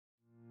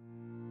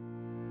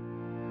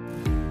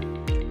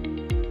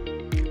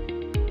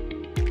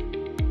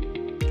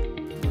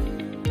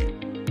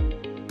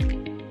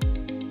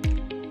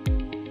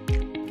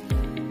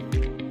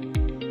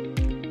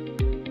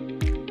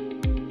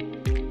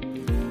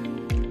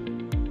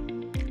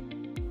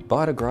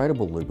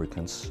Biodegradable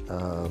lubricants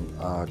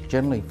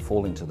generally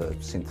fall into the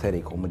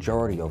synthetic, or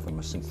majority of them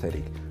are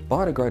synthetic.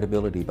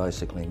 Biodegradability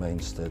basically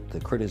means that the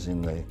critters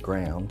in the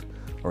ground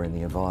or in the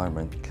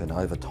environment can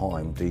over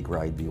time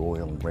degrade the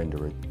oil and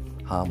render it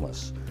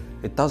harmless.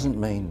 It doesn't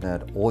mean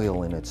that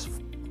oil in its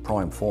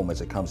prime form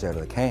as it comes out of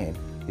the can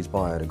is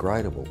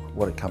biodegradable.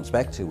 What it comes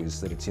back to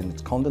is that it's in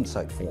its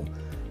condensate form.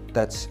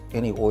 That's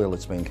any oil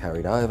that's been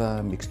carried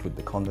over, mixed with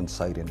the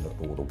condensate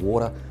or the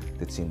water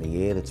that's in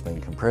the air that's been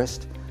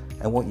compressed,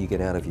 and what you get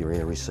out of your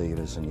air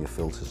receivers and your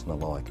filters and the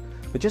like.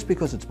 But just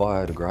because it's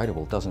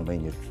biodegradable doesn't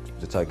mean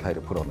it's okay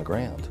to put on the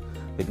ground.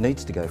 It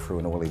needs to go through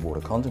an oily water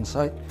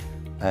condensate,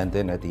 and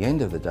then at the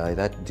end of the day,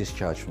 that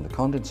discharge from the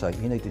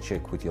condensate, you need to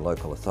check with your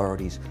local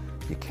authorities,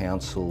 your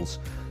councils,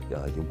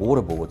 your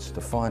water boards to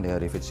find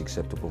out if it's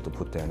acceptable to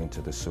put down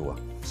into the sewer.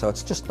 So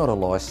it's just not a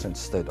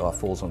licence that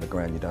falls on the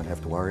ground, you don't have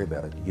to worry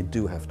about it. You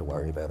do have to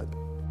worry about it.